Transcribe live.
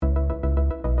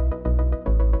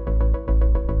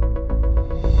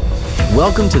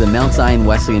Welcome to the Mount Zion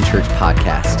Wesleyan Church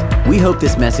podcast. We hope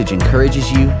this message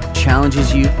encourages you,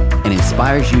 challenges you, and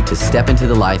inspires you to step into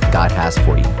the life God has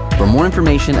for you. For more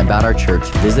information about our church,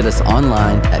 visit us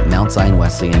online at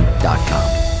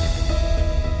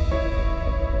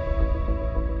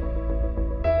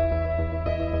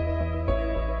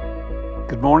mountzionwesleyan.com.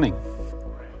 Good morning.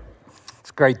 It's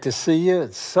great to see you.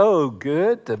 It's so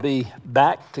good to be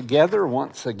back together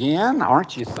once again.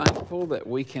 Aren't you thankful that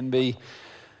we can be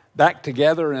back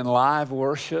together in live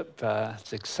worship?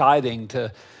 It's exciting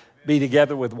to be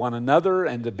together with one another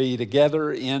and to be together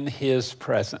in His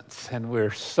presence. And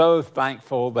we're so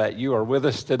thankful that you are with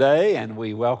us today, and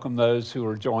we welcome those who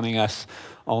are joining us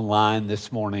online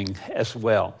this morning as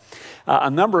well. A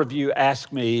number of you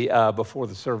asked me before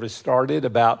the service started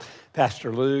about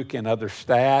Pastor Luke and other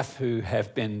staff who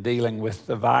have been dealing with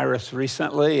the virus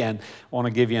recently, and want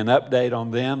to give you an update on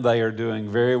them. They are doing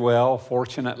very well,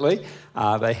 fortunately.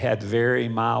 They had very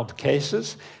mild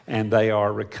cases, and they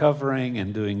are recovering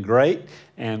and doing great,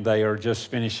 and they are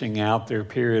just finishing out their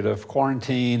period of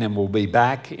quarantine and will be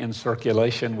back in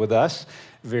circulation with us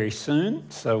very soon.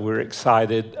 So we're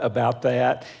excited about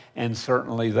that. And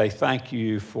certainly they thank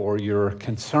you for your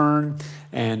concern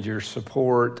and your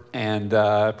support and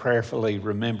prayerfully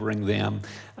remembering them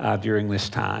during this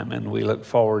time. And we look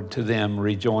forward to them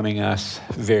rejoining us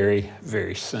very,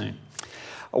 very soon.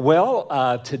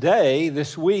 Well, today,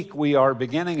 this week, we are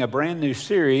beginning a brand new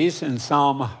series in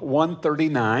Psalm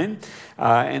 139,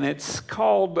 and it's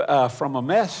called From a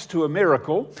Mess to a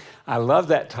Miracle. I love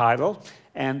that title.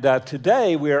 And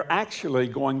today we are actually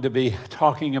going to be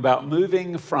talking about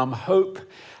moving from hope,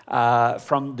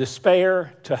 from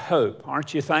despair to hope.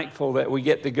 Aren't you thankful that we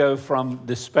get to go from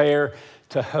despair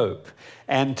to hope?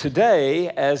 And today,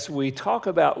 as we talk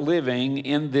about living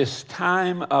in this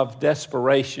time of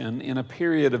desperation, in a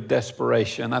period of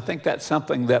desperation, I think that's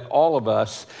something that all of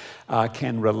us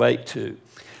can relate to.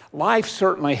 Life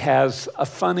certainly has a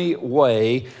funny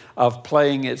way of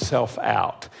playing itself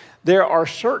out. There are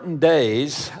certain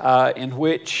days in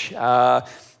which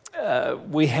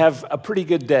we have a pretty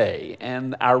good day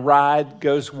and our ride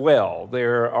goes well.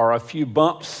 There are a few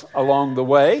bumps along the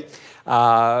way,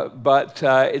 but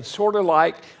it's sort of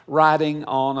like riding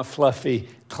on a fluffy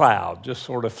cloud, just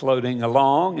sort of floating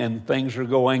along, and things are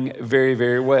going very,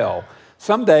 very well.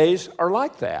 Some days are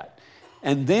like that.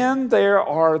 And then there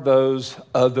are those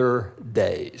other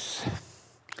days.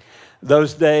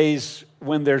 Those days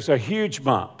when there's a huge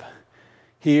bump.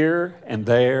 Here and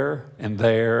there and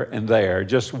there and there.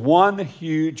 Just one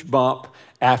huge bump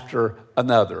after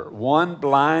another. One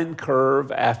blind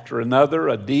curve after another.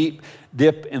 A deep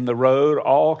dip in the road.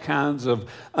 All kinds of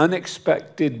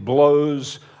unexpected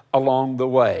blows along the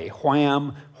way.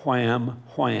 Wham, wham,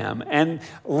 wham. And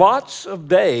lots of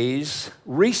days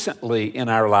recently in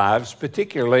our lives,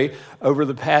 particularly over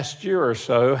the past year or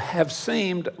so, have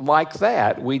seemed like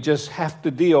that. We just have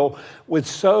to deal with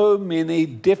so many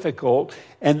difficult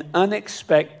and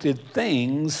unexpected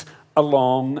things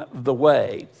along the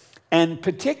way. And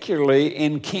particularly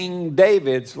in King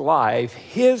David's life,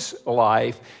 his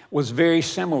life was very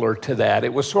similar to that.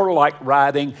 It was sort of like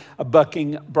riding a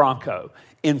bucking bronco.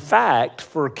 In fact,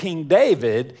 for King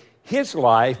David, his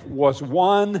life was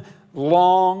one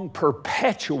long,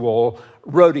 perpetual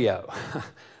rodeo.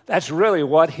 That's really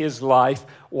what his life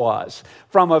was.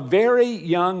 From a very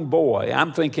young boy,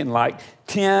 I'm thinking like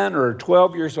 10 or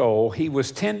 12 years old, he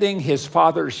was tending his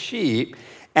father's sheep,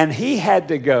 and he had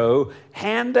to go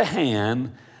hand to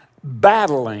hand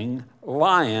battling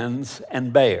lions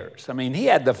and bears. I mean, he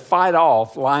had to fight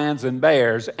off lions and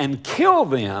bears and kill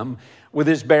them with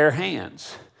his bare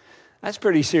hands. That's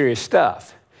pretty serious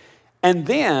stuff. And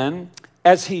then,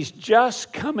 as he's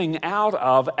just coming out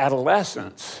of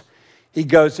adolescence, he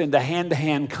goes into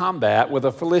hand-to-hand combat with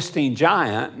a Philistine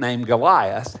giant named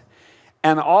Goliath,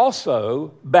 and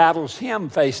also battles him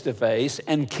face-to-face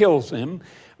and kills him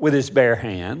with his bare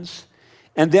hands.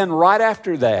 And then right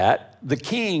after that, the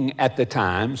king at the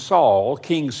time,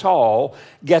 King Saul,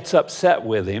 gets upset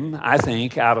with him, I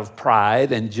think, out of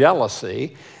pride and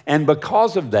jealousy, and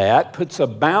because of that, puts a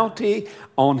bounty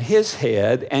on his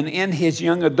head, and in his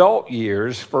young adult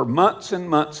years, for months and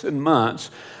months and months,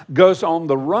 goes on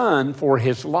the run for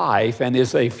his life and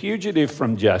is a fugitive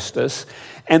from justice.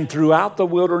 And throughout the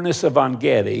wilderness of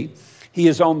En-Gedi, he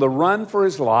is on the run for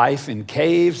his life in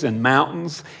caves and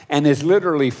mountains and is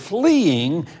literally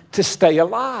fleeing to stay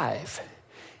alive.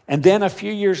 And then a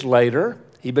few years later,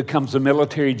 he becomes a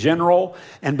military general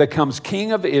and becomes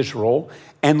king of Israel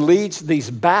and leads these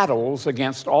battles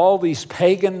against all these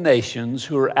pagan nations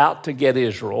who are out to get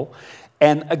Israel.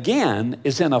 and again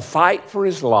is in a fight for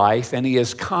his life, and he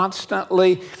is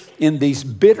constantly in these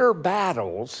bitter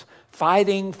battles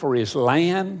fighting for his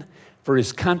land, for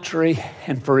his country,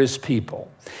 and for his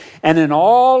people. And in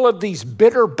all of these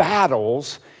bitter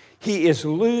battles, he is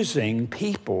losing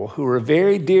people who are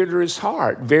very dear to his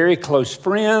heart, very close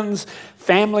friends,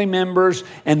 family members,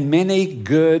 and many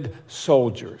good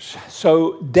soldiers.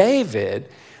 So David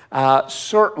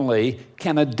certainly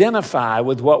can identify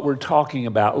with what we're talking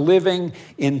about, living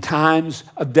in times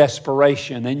of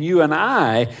desperation. And you and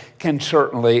I can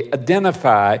certainly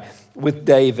identify with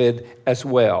David as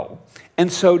well.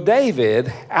 And so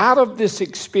David, out of this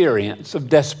experience of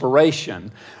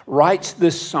desperation, writes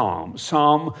this psalm,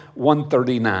 Psalm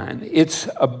 139. It's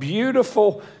a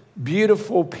beautiful,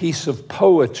 beautiful piece of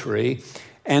poetry,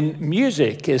 and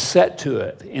music is set to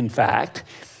it, in fact.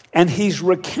 And he's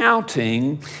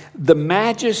recounting the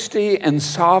majesty and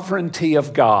sovereignty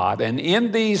of God. And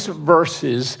in these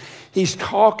verses, he's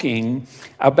talking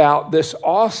about this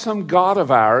awesome God of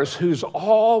ours who's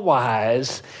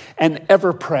all-wise and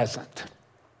ever-present.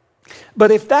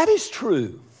 But if that is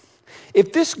true,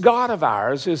 if this God of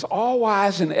ours is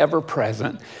all-wise and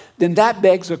ever-present, then that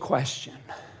begs a question.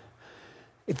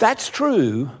 If that's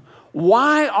true,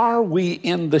 why are we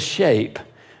in the shape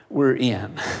we're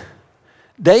in?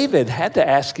 David had to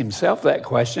ask himself that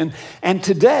question, and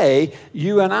today,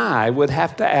 you and I would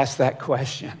have to ask that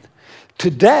question.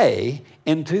 Today,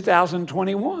 in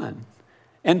 2021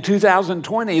 and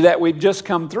 2020 that we've just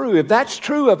come through, if that's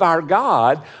true of our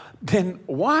God, then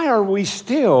why are we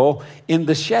still in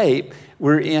the shape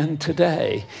we're in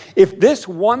today? If this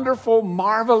wonderful,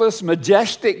 marvelous,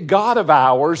 majestic God of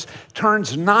ours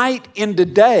turns night into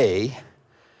day,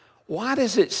 why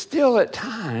does it still at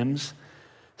times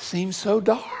seem so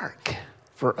dark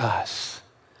for us?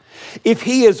 If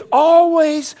he is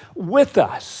always with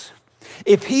us,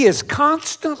 if he is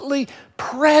constantly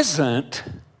present,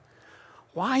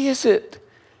 why is it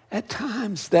at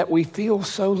times that we feel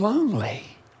so lonely?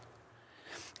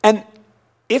 And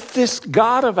if this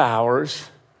God of ours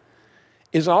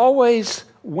is always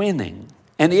winning,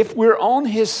 and if we're on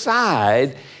his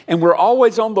side and we're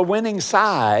always on the winning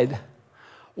side,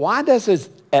 why does it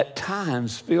at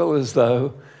times feel as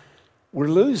though we're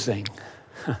losing?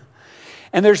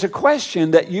 And there's a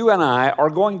question that you and I are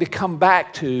going to come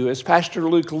back to as Pastor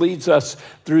Luke leads us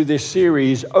through this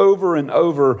series over and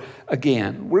over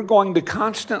again. We're going to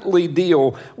constantly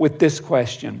deal with this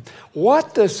question.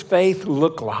 What does faith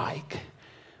look like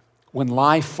when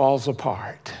life falls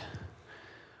apart?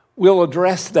 We'll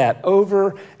address that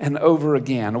over and over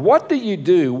again. What do you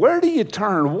do? Where do you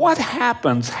turn? What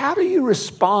happens? How do you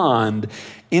respond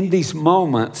in these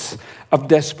moments of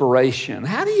desperation?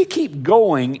 How do you keep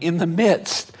going in the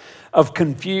midst of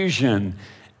confusion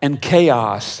and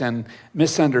chaos and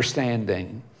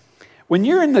misunderstanding? When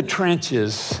you're in the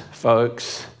trenches,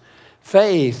 folks,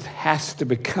 faith has to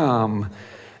become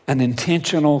an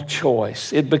intentional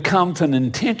choice. It becomes an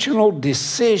intentional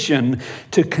decision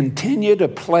to continue to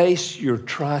place your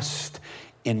trust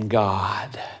in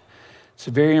God. It's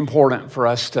very important for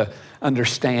us to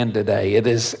understand today. It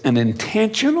is an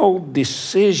intentional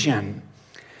decision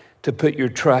to put your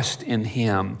trust in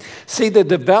him. See, the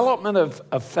development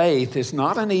of faith is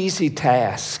not an easy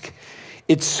task.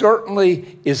 It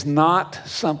certainly is not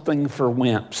something for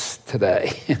wimps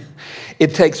today.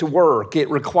 It takes work. It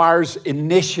requires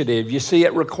initiative. You see,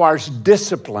 it requires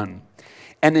discipline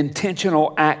and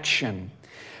intentional action.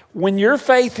 When your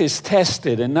faith is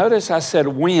tested, and notice I said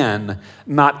when,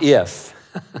 not if.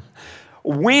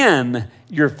 When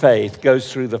your faith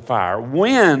goes through the fire,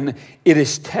 when it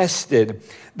is tested,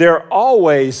 there are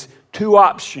always two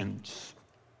options.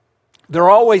 There are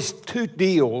always two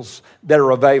deals that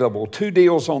are available, two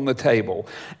deals on the table.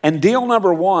 And deal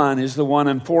number one is the one,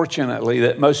 unfortunately,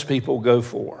 that most people go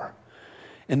for.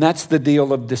 And that's the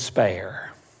deal of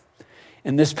despair.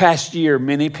 In this past year,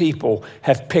 many people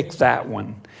have picked that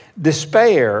one.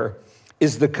 Despair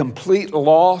is the complete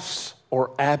loss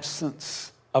or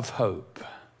absence of hope.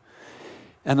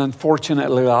 And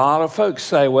unfortunately, a lot of folks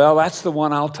say, well, that's the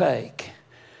one I'll take.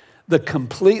 The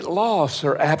complete loss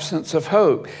or absence of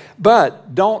hope.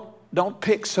 But don't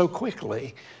pick so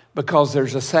quickly, because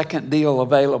there's a second deal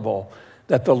available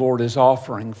that the Lord is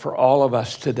offering for all of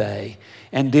us today.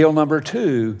 And deal number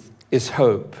two is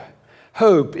hope.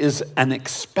 Hope is an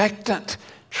expectant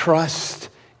trust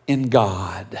in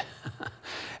God.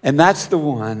 And that's the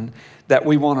one that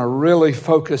we want to really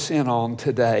focus in on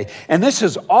today. And this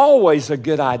is always a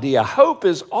good idea. Hope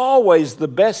is always the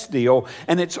best deal,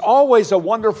 and it's always a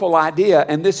wonderful idea.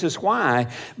 And this is why,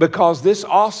 because this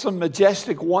awesome,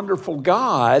 majestic, wonderful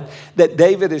God that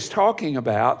David is talking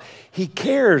about, he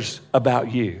cares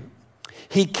about you.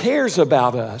 He cares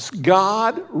about us.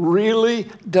 God really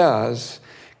does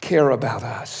care about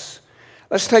us.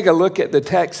 Let's take a look at the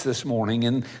text this morning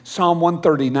in Psalm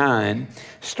 139,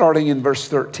 starting in verse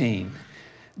 13.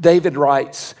 David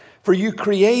writes, "For you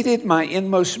created my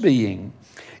inmost being.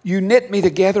 You knit me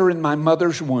together in my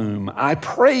mother's womb. I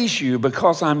praise you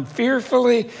because I'm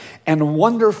fearfully and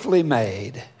wonderfully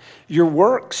made. Your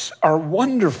works are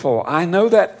wonderful. I know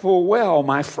that full well.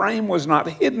 My frame was not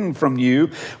hidden from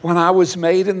you when I was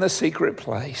made in the secret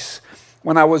place.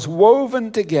 When I was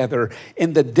woven together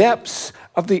in the depths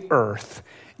of the earth,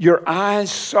 your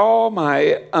eyes saw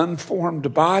my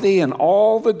unformed body, and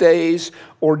all the days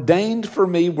ordained for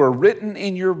me were written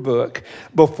in your book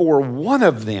before one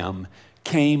of them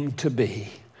came to be."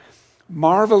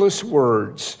 Marvelous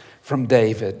words from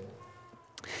David.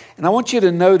 And I want you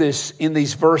to notice in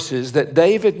these verses that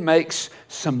David makes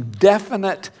some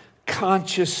definite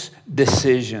conscious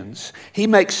decisions. He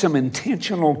makes some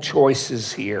intentional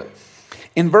choices here.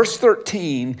 In verse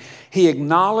 13, he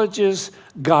acknowledges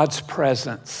God's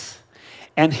presence,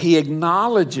 and he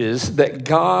acknowledges that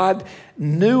God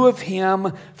knew of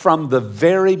him from the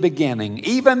very beginning.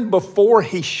 Even before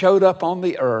he showed up on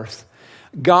the earth,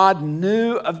 God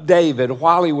knew of David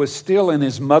while he was still in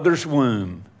his mother's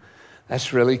womb.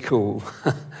 That's really cool.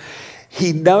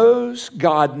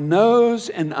 God knows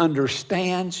and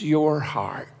understands your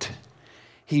heart.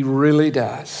 He really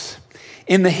does.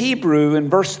 In the Hebrew, in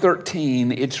verse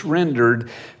 13, it's rendered,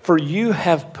 "For you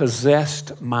have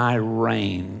possessed my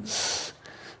reins."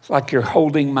 It's like you're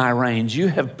holding my reins. You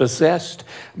have possessed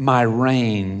my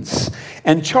reins.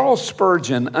 And Charles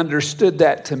Spurgeon understood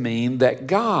that to mean that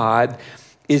God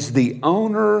is the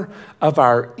owner of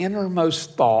our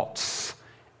innermost thoughts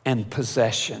and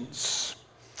possessions.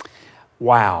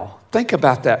 Wow. Think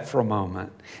about that for a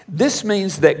moment. This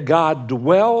means that God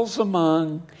dwells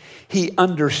among, he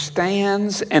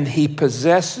understands, and he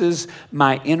possesses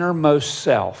my innermost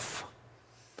self.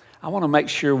 I want to make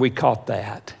sure we caught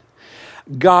that.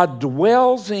 God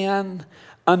dwells in,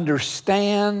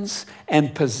 understands,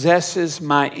 and possesses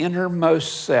my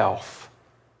innermost self.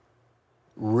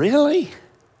 Really?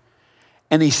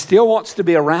 And he still wants to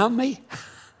be around me?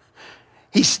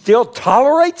 He still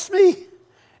tolerates me?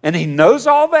 And he knows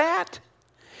all that?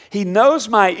 He knows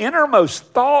my innermost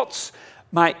thoughts,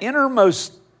 my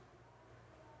innermost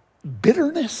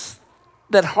bitterness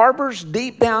that harbors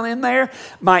deep down in there,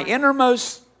 my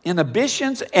innermost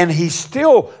inhibitions, and he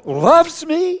still loves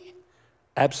me?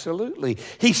 Absolutely.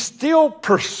 He still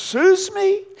pursues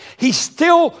me? He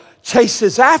still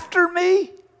chases after me?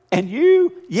 And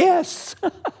you? Yes.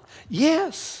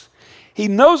 Yes. He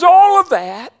knows all of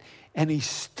that, and he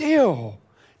still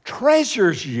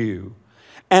treasures you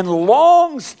and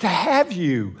longs to have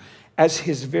you as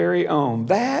his very own.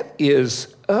 That is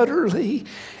utterly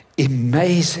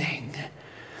amazing.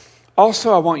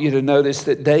 Also, I want you to notice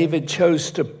that David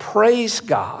chose to praise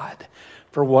God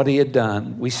for what he had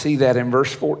done. We see that in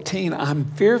verse 14. "I'm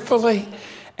fearfully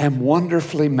and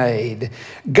wonderfully made."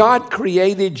 God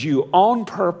created you on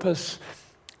purpose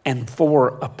and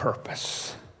for a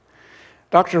purpose.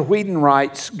 Dr. Whedon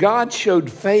writes, "God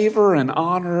showed favor and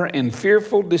honor and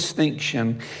fearful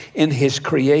distinction in his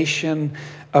creation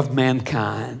of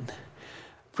mankind."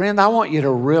 Friend, I want you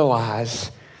to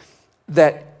realize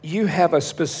that you have a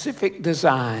specific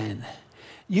design.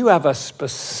 You have a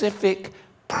specific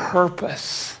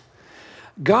purpose.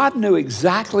 God knew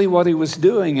exactly what he was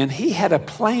doing, and he had a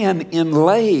plan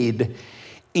inlaid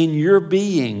in your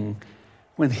being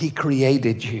when he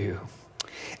created you.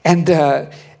 And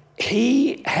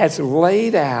he has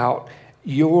laid out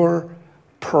your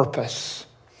purpose.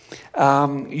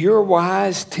 Your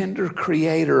wise, tender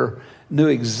creator knew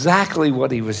exactly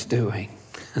what he was doing.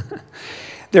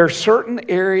 There are certain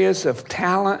areas of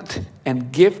talent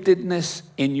and giftedness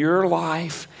in your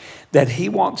life that he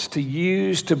wants to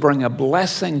use to bring a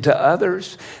blessing to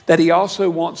others, that he also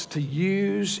wants to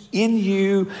use in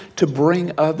you to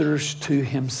bring others to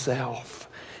himself.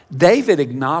 David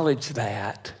acknowledged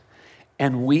that,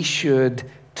 and we should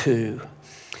too.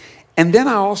 And then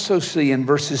I also see in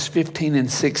verses 15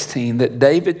 and 16 that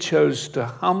David chose to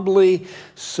humbly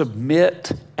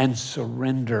submit and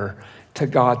surrender to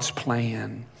God's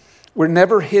plan. We're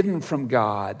never hidden from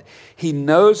God. He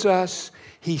knows us,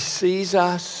 he sees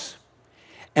us,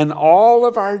 and all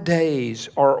of our days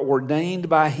are ordained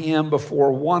by him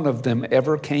before one of them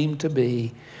ever came to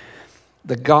be.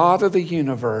 the God of the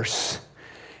universe,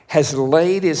 has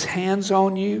laid his hands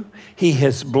on you. He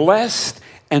has blessed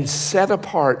and set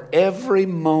apart every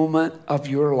moment of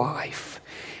your life.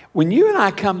 When you and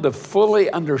I come to fully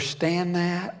understand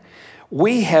that,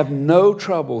 we have no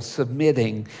trouble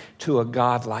submitting to a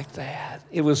God like that.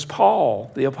 It was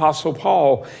Paul, the Apostle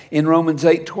Paul, in Romans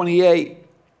 8:28,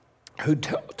 who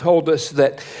told us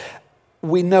that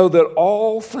we know that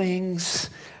all things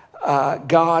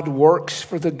God works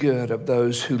for the good of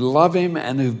those who love him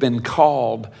and who've been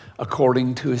called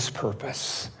according to his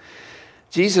purpose.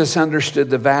 Jesus understood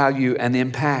the value and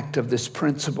impact of this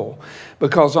principle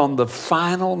because on the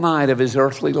final night of his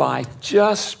earthly life,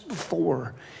 just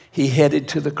before he headed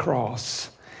to the cross,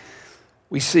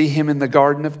 we see him in the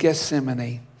Garden of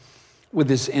Gethsemane with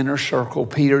his inner circle,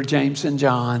 Peter, James, and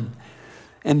John,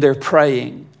 and they're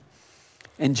praying.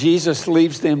 And Jesus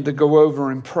leaves them to go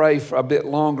over and pray for a bit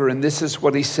longer, and this is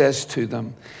what he says to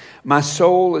them. My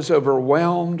soul is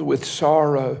overwhelmed with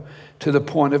sorrow to the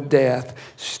point of death.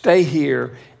 Stay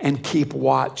here and keep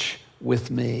watch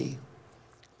with me.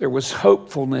 There was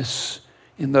hopefulness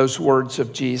in those words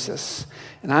of Jesus.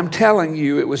 And I'm telling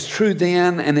you, it was true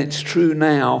then and it's true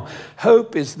now.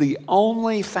 Hope is the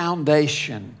only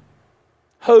foundation.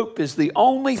 Hope is the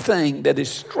only thing that is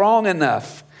strong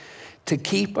enough to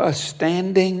keep us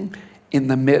standing in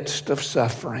the midst of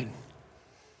suffering.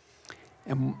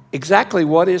 And exactly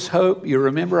what is hope? You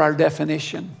remember our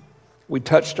definition? We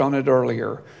touched on it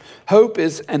earlier. Hope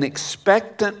is an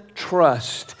expectant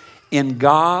trust in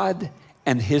God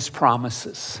and his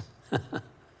promises.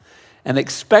 An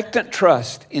expectant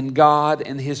trust in God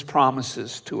and his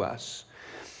promises to us.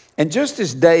 And just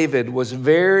as David was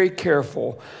very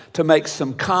careful to make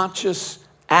some conscious,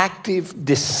 active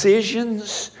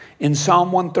decisions in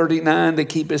Psalm 139 to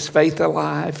keep his faith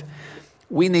alive,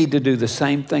 we need to do the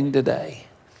same thing today.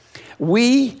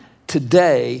 We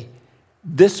today,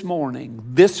 this morning,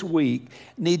 this week,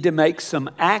 need to make some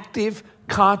active,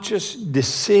 conscious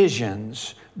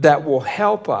decisions that will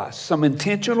help us, some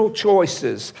intentional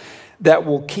choices that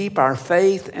will keep our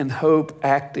faith and hope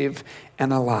active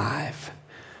and alive.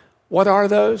 What are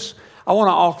those? I want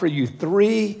to offer you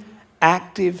 3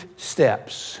 active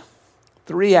steps,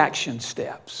 3 action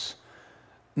steps.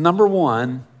 Number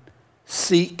 1,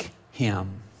 seek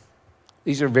him.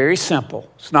 These are very simple.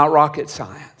 It's not rocket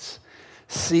science.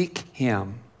 Seek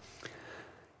him.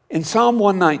 In Psalm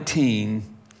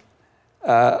 119,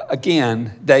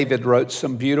 again, David wrote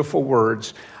some beautiful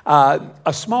words.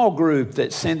 A small group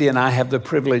that Cindy and I have the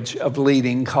privilege of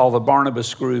leading, called the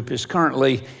Barnabas Group, is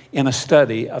currently in a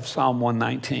study of Psalm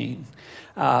 119.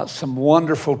 Some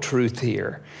wonderful truth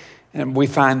here. And we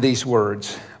find these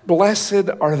words. Blessed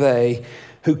are they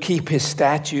who keep his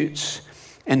statutes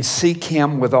and seek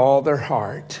him with all their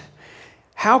heart.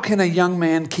 How can a young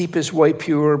man keep his way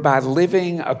pure? By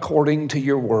living according to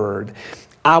your word.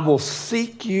 I will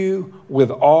seek you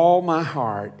with all my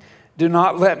heart. Do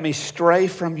not let me stray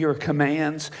from your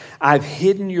commands. I've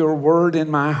hidden your word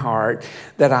in my heart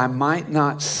that I might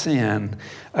not sin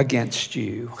against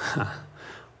you.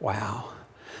 Wow.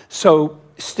 So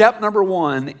step number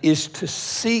 1 is to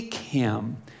seek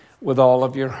him with all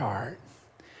of your heart.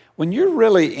 When you're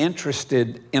really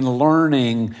interested in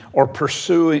learning or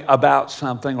pursuing about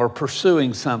something or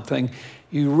pursuing something,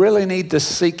 you really need to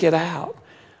seek it out.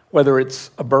 Whether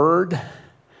it's a bird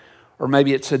or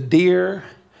maybe it's a deer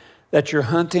that you're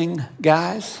hunting,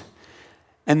 guys.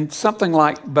 And something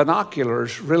like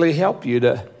binoculars really help you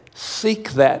to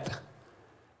seek that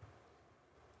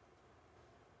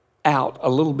out a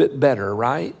little bit better,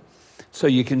 right? So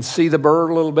you can see the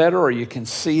bird a little better, or you can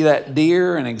see that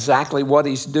deer and exactly what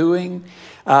he's doing.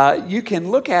 You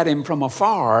can look at him from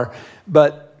afar,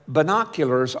 but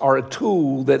binoculars are a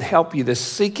tool that help you to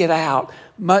seek it out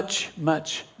much,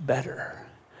 much better.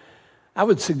 I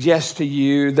would suggest to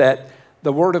you that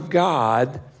the Word of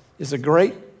God is a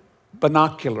great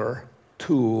binocular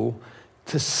tool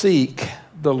to seek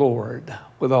the Lord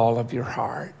with all of your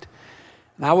heart.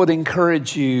 And I would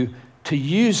encourage you to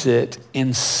use it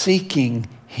in seeking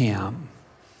him.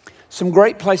 Some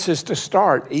great places to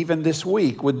start, even this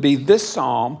week, would be this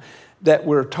psalm that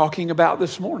we're talking about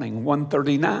this morning,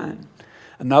 139.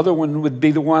 Another one would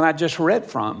be the one I just read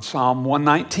from, Psalm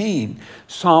 119.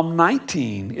 Psalm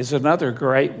 19 is another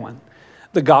great one.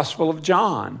 The Gospel of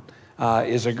John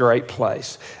is a great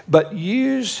place. But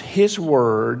use his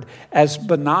word as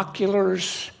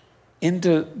binoculars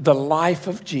into the life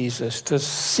of Jesus to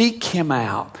seek him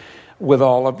out with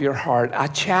all of your heart. I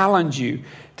challenge you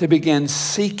to begin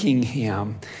seeking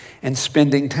him and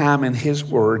spending time in his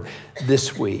word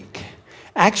this week.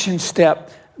 Action step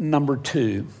number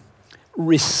 2,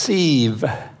 receive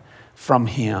from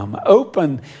Him.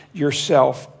 Open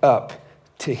yourself up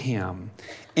to Him.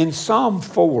 In Psalm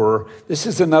 4, this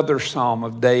is another Psalm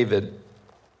of David.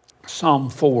 Psalm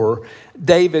 4,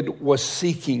 David was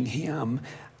seeking Him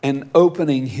and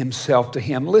opening himself to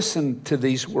Him. Listen to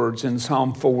these words in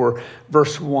Psalm 4,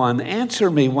 verse 1.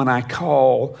 Answer me when I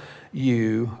call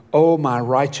you, O my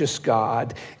righteous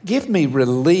God. Give me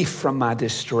relief from my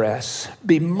distress.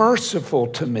 Be merciful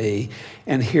to me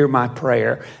and hear my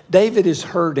prayer. David is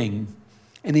hurting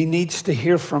and he needs to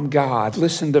hear from God.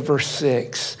 Listen to verse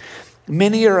 6.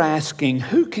 Many are asking,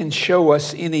 who can show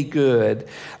us any good?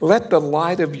 Let the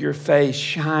light of your face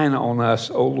shine on us,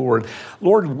 O Lord.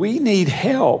 Lord, we need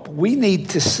help. We need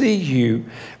to see you.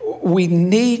 We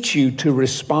need you to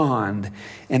respond.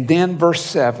 And then verse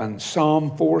 7,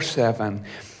 Psalm 4:7,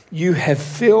 you have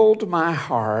filled my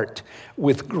heart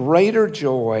with greater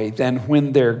joy than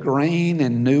when their grain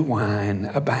and new wine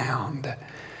abound.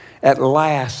 At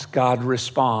last, God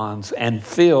responds and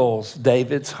fills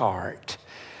David's heart.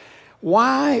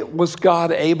 Why was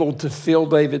God able to fill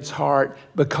David's heart?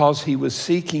 Because he was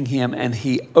seeking Him and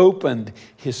he opened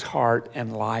his heart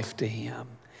and life to Him.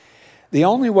 The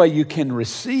only way you can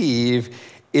receive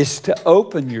is to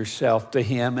open yourself to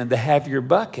Him and to have your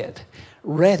bucket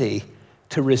ready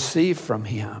to receive from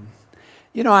Him.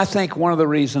 You know, I think one of the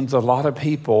reasons a lot of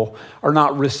people are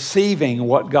not receiving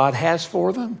what God has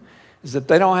for them is that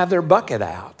they don't have their bucket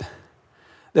out.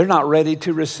 They're not ready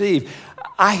to receive.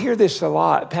 I hear this a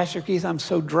lot. Pastor Keith, I'm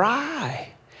so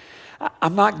dry.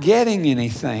 I'm not getting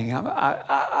anything.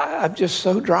 I'm just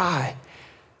so dry.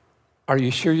 Are you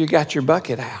sure you got your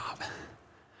bucket out?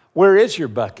 Where is your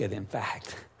bucket, in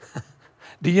fact?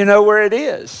 Do you know where it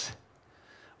is?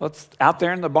 Well, it's out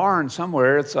there in the barn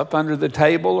somewhere. It's up under the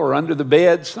table or under the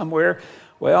bed somewhere.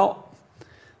 Well,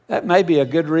 that may be a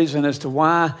good reason as to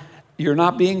why you're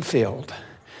not being filled.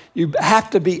 You have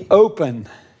to be open.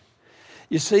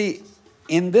 You see,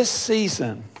 in this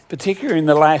season, particularly in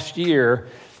the last year,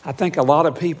 I think a lot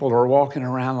of people are walking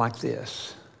around like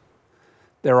this.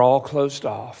 They're all closed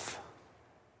off.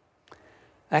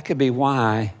 That could be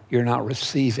why you're not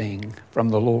receiving from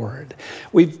the Lord.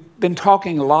 We've been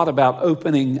talking a lot about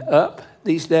opening up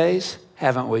these days,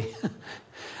 haven't we?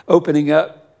 Opening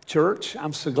up church.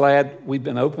 I'm so glad we've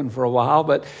been open for a while,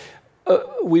 but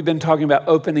we've been talking about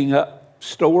opening up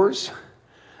stores,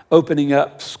 opening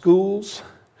up schools,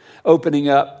 opening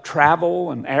up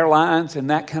travel and airlines and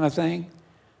that kind of thing.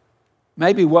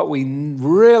 Maybe what we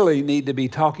really need to be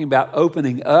talking about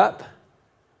opening up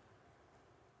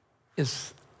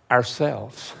is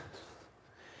ourselves.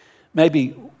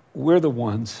 Maybe we're the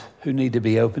ones who need to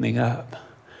be opening up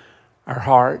our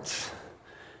hearts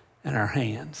and our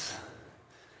hands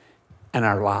and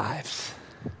our lives.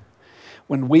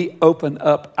 When we open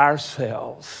up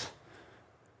ourselves,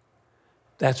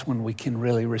 that's when we can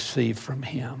really receive from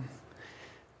Him.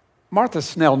 Martha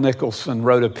Snell Nicholson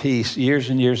wrote a piece years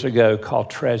and years ago called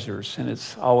Treasures, and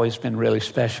it's always been really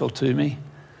special to me.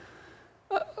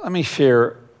 Let me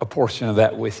share a portion of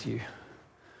that with you.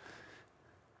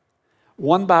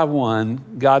 One by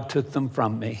one, God took them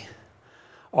from me,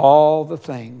 all the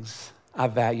things I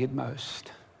valued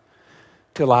most,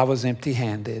 till I was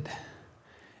empty-handed.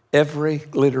 Every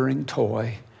glittering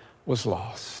toy was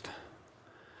lost.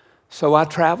 So I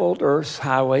traveled earth's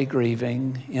highway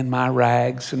grieving in my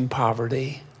rags and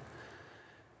poverty.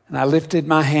 And I lifted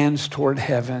my hands toward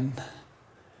heaven,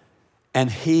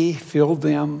 and He filled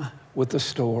them with the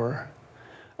store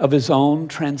of His own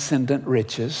transcendent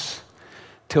riches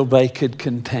till they could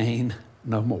contain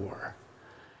no more.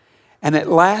 And at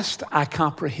last I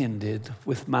comprehended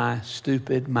with my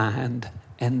stupid mind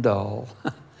and dull,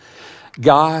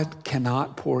 God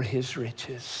cannot pour His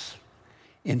riches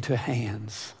into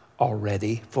hands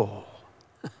already full.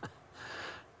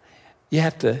 You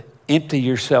have to empty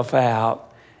yourself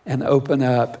out and open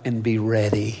up and be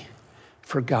ready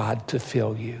for God to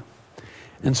fill you.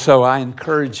 And so I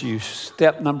encourage you,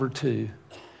 step number 2,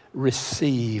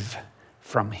 receive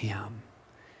from Him.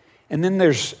 And then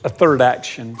there's a third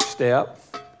action step,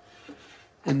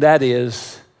 and that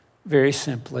is very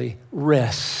simply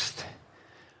rest.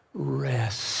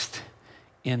 Rest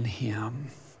in Him.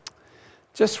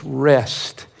 Just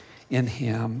rest in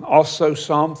Him. Also,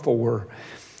 Psalm 4.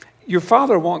 Your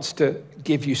Father wants to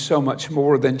give you so much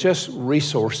more than just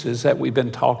resources that we've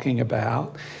been talking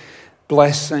about.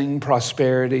 Blessing,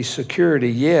 prosperity, security,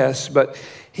 yes, but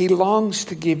He longs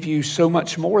to give you so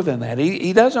much more than that.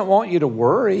 He doesn't want you to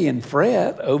worry and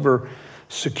fret over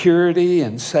security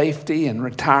and safety and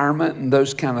retirement and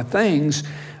those kind of things,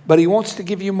 but He wants to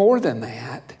give you more than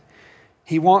that.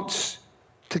 He wants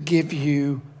to give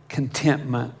you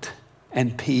contentment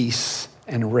and peace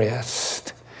and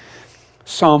rest.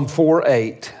 Psalm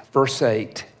 4:8, verse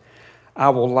 8. I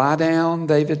will lie down,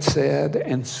 David said,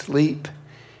 and sleep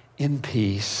in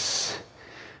peace.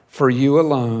 For you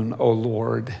alone, O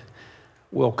Lord,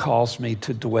 will cause me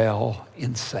to dwell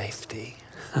in safety.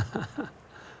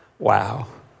 Wow.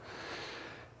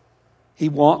 He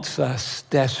wants us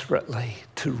desperately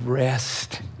to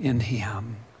rest in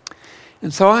him.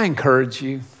 And so I encourage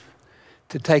you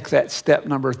to take that step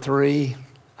number 3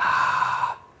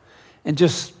 and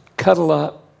just cuddle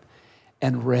up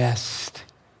and rest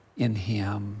in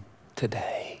him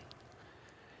today.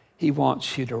 He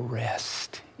wants you to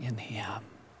rest in him.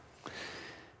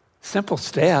 Simple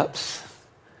steps.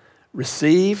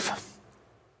 Receive,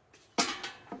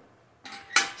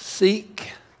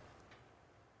 seek,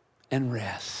 and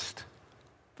rest.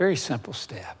 Very simple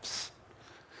steps.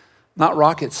 Not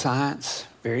rocket science,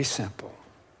 very simple.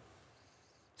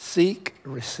 Seek,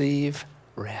 receive,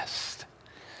 rest.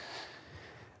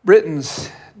 Britain's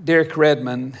Derek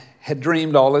Redmond had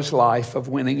dreamed all his life of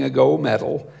winning a gold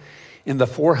medal in the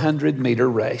 400-meter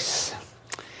race.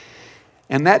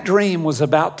 And that dream was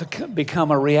about to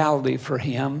become a reality for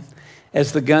him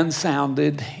as the gun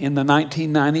sounded in the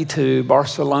 1992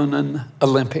 Barcelona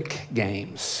Olympic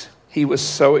Games. He was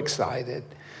so excited.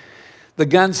 The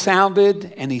gun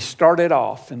sounded and he started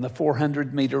off in the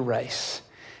 400-meter race.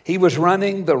 He was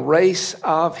running the race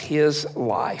of his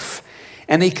life.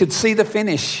 And he could see the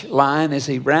finish line as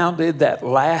he rounded that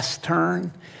last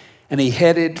turn and he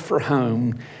headed for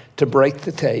home to break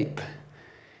the tape.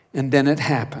 And then it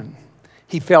happened.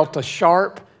 He felt a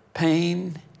sharp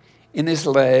pain in his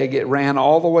leg. It ran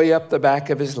all the way up the back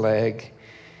of his leg.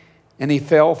 And he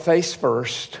fell face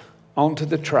first onto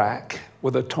the track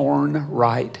with a torn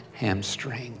right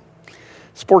hamstring.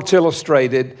 Sports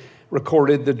Illustrated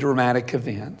recorded the dramatic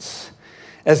events.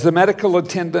 As the medical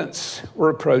attendants were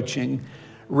approaching,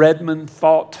 Redmond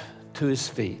fought to his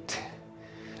feet.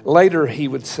 Later, he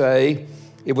would say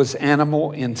it was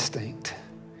animal instinct.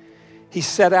 He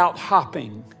set out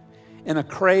hopping in a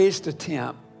crazed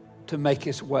attempt to make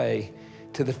his way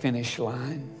to the finish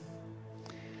line.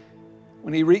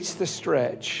 When he reached the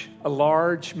stretch, a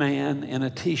large man in a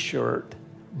t-shirt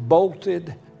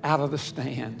bolted out of the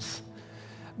stands,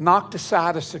 knocked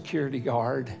aside a security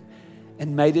guard,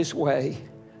 and made his way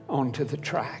onto the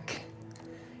track.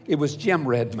 It was Jim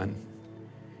Redmond,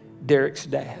 Derek's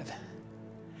dad.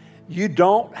 "You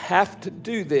don't have to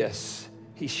do this,"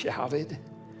 he shouted.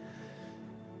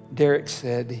 Derek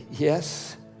said,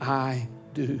 "Yes, I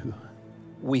do,"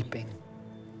 weeping.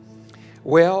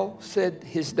 "Well," said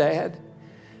his dad,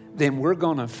 "then we're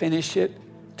going to finish it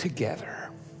together."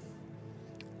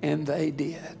 And they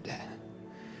did.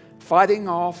 Fighting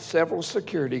off several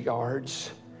security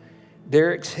guards,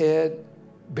 Derek's head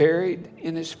buried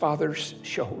in his father's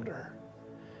shoulder.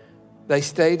 They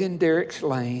stayed in Derek's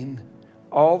lane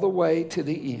all the way to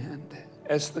the end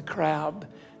as the crowd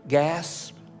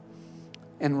gasped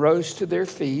and rose to their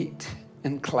feet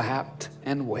and clapped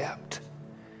and wept.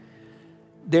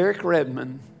 Derek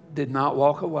Redmond did not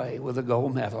walk away with a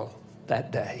gold medal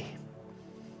that day.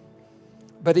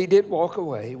 But he did walk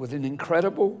away with an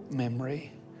incredible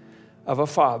memory of a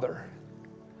father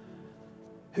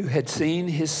who had seen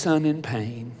his son in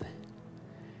pain,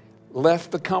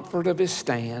 left the comfort of his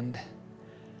stand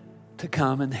to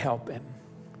come and help him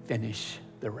finish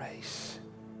the race.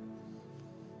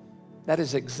 That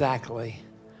is exactly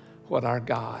what our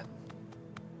God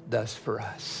does for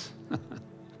us.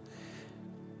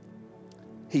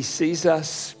 He sees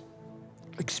us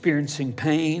experiencing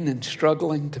pain and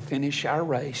struggling to finish our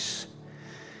race,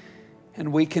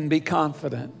 and we can be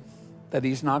confident that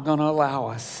he's not going to allow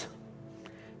us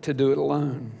to do it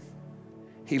alone.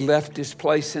 He left his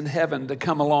place in heaven to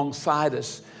come alongside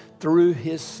us through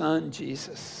his son,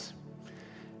 Jesus,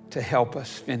 to help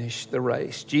us finish the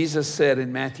race. Jesus said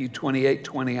in Matthew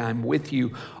 28:20, "I'm with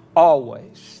you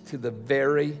always to the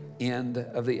very end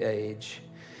of the age."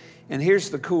 And here's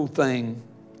the cool thing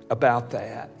about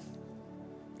that.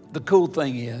 The cool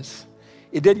thing is,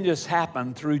 it didn't just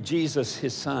happen through Jesus,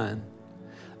 his son.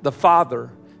 The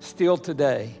Father, still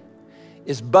today,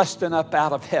 is busting up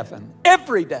out of heaven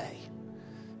every day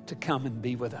to come and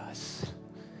be with us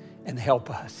and help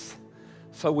us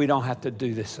so we don't have to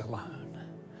do this alone.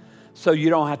 So you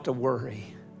don't have to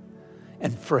worry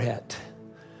and fret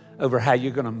over how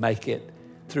you're going to make it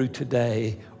through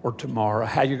today or tomorrow,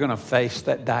 how you're going to face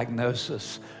that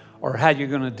diagnosis, or how you're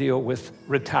going to deal with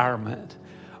retirement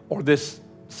or this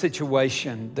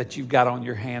situation that you've got on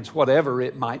your hands, whatever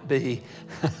it might be.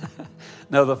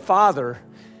 No, the Father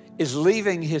is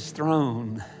leaving his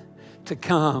throne to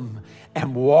come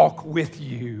and walk with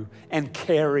you and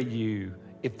carry you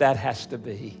if that has to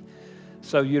be.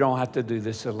 So you don't have to do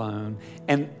this alone.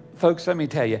 And folks, let me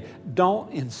tell you, don't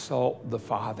insult the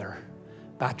Father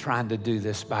by trying to do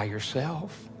this by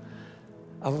yourself.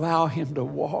 Allow him to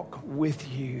walk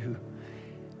with you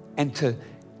and to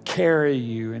carry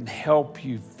you and help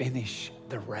you finish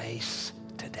the race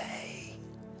today.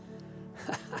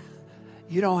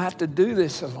 You don't have to do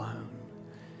this alone.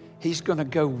 He's going to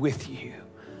go with you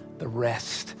the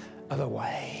rest of the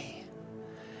way.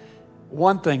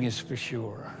 One thing is for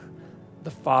sure,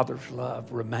 the Father's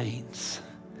love remains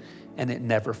and it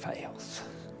never fails.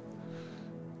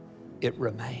 It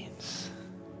remains.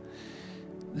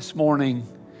 This morning,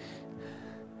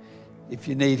 if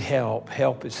you need help,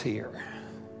 help is here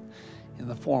in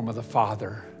the form of the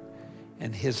Father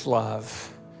and his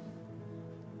love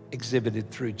exhibited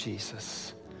through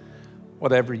Jesus.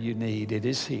 Whatever you need, it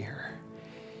is here.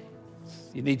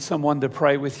 You need someone to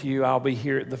pray with you, I'll be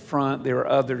here at the front. There are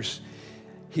others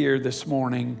here this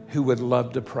morning who would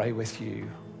love to pray with you.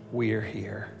 We're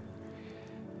here,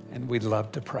 and we'd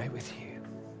love to pray with you.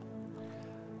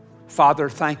 Father,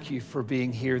 thank you for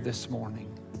being here this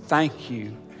morning. Thank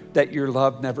you that your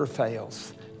love never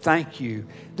fails. Thank you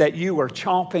that you are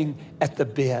chomping at the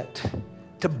bit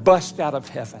to bust out of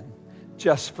heaven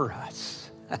just for us.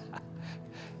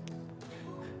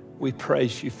 We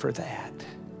praise you for that.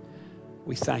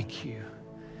 We thank you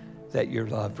that your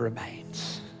love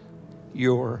remains.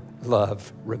 Your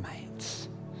love remains.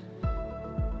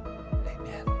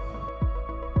 Amen.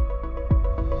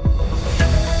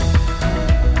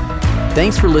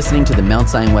 Thanks for listening to the Mount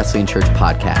Zion Wesleyan Church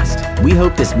podcast. We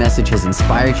hope this message has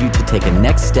inspired you to take a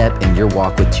next step in your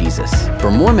walk with Jesus. For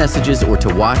more messages or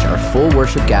to watch our full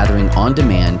worship gathering on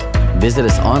demand, visit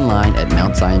us online at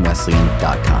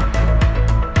mountzionwesleyan.com.